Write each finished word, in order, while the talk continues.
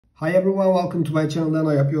Hi everyone, welcome to my channel and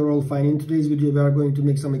I hope you're all fine. In today's video we are going to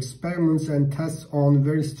make some experiments and tests on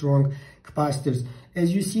very strong capacitors.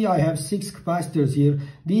 As you see, I have 6 capacitors here.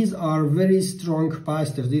 These are very strong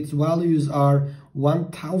capacitors. Its values are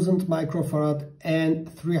 1000 microfarad and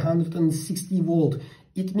 360 volt.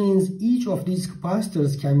 It means each of these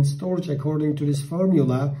capacitors can storage, according to this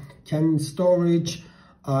formula, can storage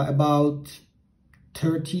about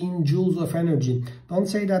 13 joules of energy. Don't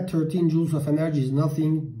say that 13 joules of energy is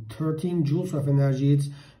nothing. 13 joules of energy, it's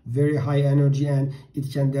very high energy and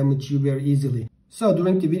it can damage you very easily. So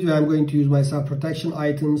during the video I'm going to use my self-protection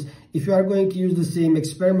items. If you are going to use the same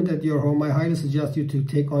experiment at your home, I highly suggest you to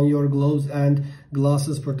take on your gloves and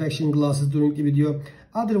glasses, protection glasses during the video.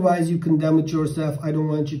 Otherwise you can damage yourself. I don't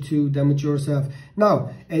want you to damage yourself.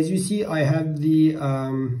 Now, as you see, I have the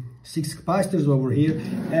 6 capacitors over here,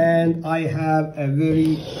 and I have a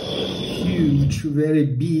very huge, very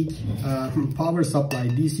big power supply,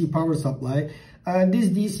 DC power supply. And these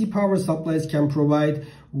DC power supplies can provide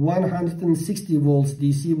 160 volts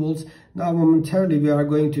DC volts. Now momentarily we are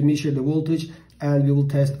going to measure the voltage and we will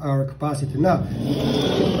test our capacitor. Now,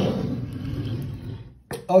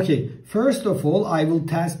 okay, first of all, I will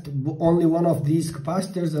test only one of these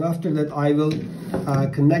capacitors, and after that I will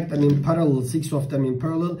connect them in parallel, 6 of them in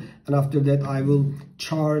parallel, and after that I will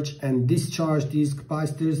charge and discharge these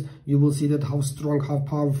capacitors. You will see that how strong, how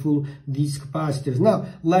powerful these capacitors. Now,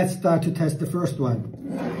 let's start to test the first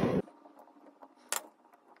one.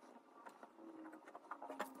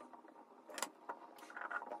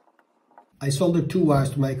 I soldered 2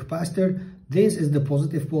 wires to my capacitor. This is the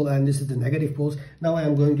positive pole and this is the negative poles. Now I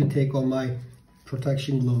am going to take on my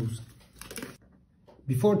protection gloves.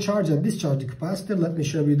 Before charge and discharge the capacitor, let me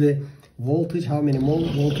show you the voltage, how many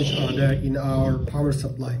voltage are there in our power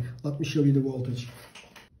supply. Let me show you the voltage.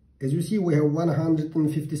 As you see, we have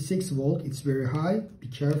 156 volt. It's very high. Be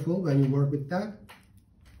careful when you work with that.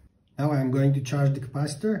 Now I am going to charge the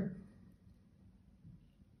capacitor.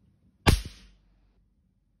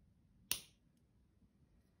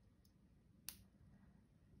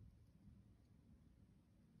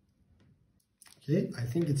 Okay, I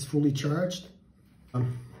think it's fully charged.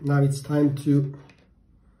 Now it's time to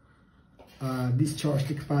discharge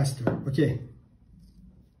the capacitor. Okay.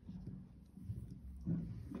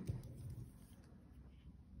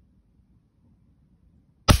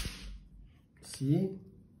 See?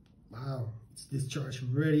 Wow, it's discharged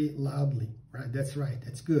very loudly. Right, that's right,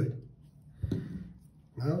 that's good.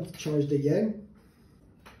 Now it's charged again.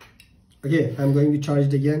 Okay, I'm going to charge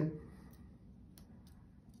it again.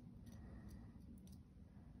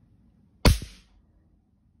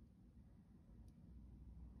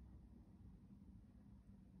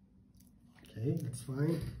 Okay, that's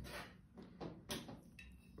fine.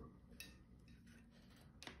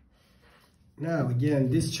 Now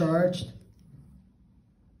again, discharged.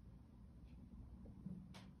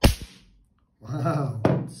 Wow,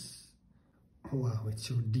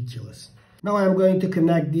 it's ridiculous. Now I'm going to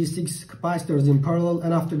connect these 6 capacitors in parallel,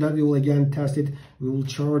 and after that we will again test it. We will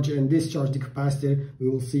charge and discharge the capacitor. We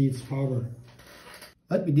will see its power.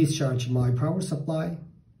 Let me discharge my power supply.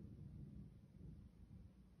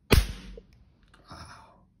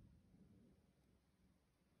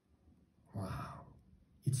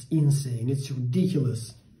 It's insane, it's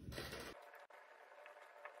ridiculous.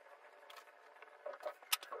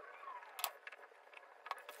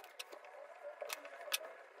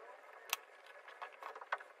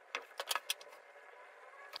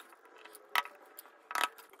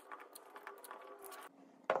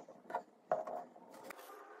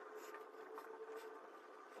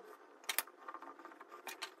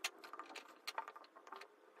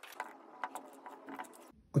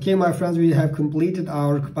 Okay, my friends, we have completed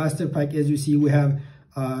our capacitor pack. As you see, we have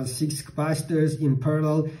 6 capacitors in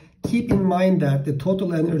parallel. Keep in mind that the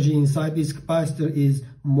total energy inside this capacitor is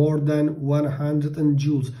more than 100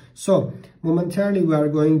 joules. So momentarily we are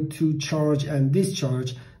going to charge and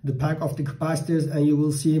discharge the pack of the capacitors, and you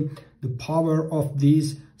will see the power of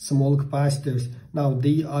these small capacitors. Now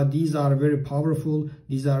these are very powerful,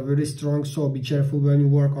 these are very strong, so be careful when you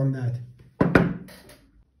work on that.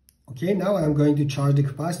 Okay, now I'm going to charge the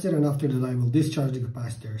capacitor, and after that I will discharge the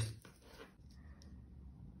capacitors.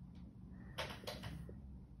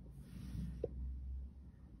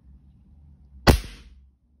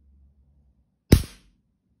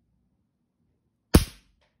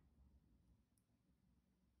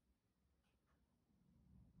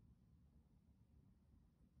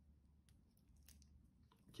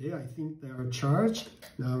 Okay, I think they are charged.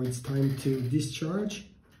 Now it's time to discharge.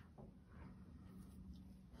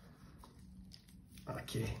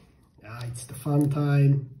 Okay, it's the fun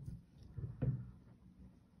time.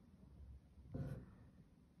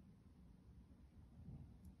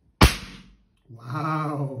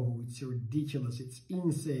 It's ridiculous. It's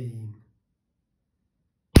insane.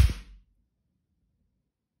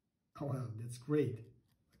 Oh, wow, that's great.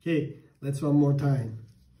 Okay, let's one more time.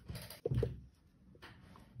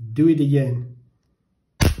 Do it again.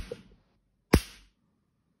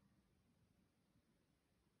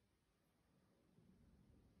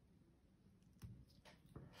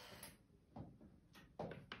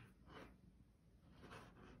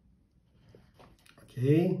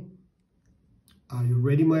 Okay, are you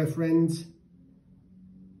ready, my friends?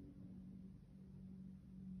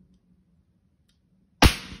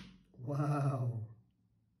 Wow.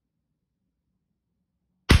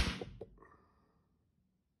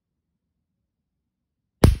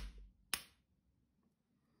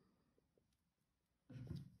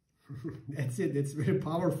 That's it. That's very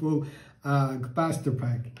powerful capacitor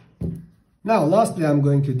pack. Now, lastly, I'm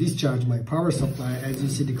going to discharge my power supply. As you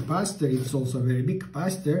see, the capacitor, it's also a very big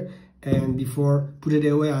capacitor. And before put it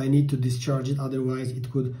away, I need to discharge it. Otherwise, it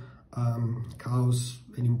could cause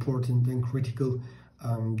an important and critical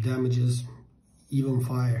damages, even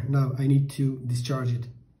fire. Now, I need to discharge it.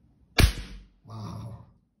 Wow.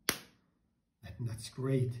 That's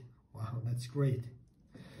great. Wow, that's great.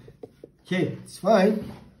 Okay, it's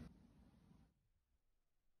fine.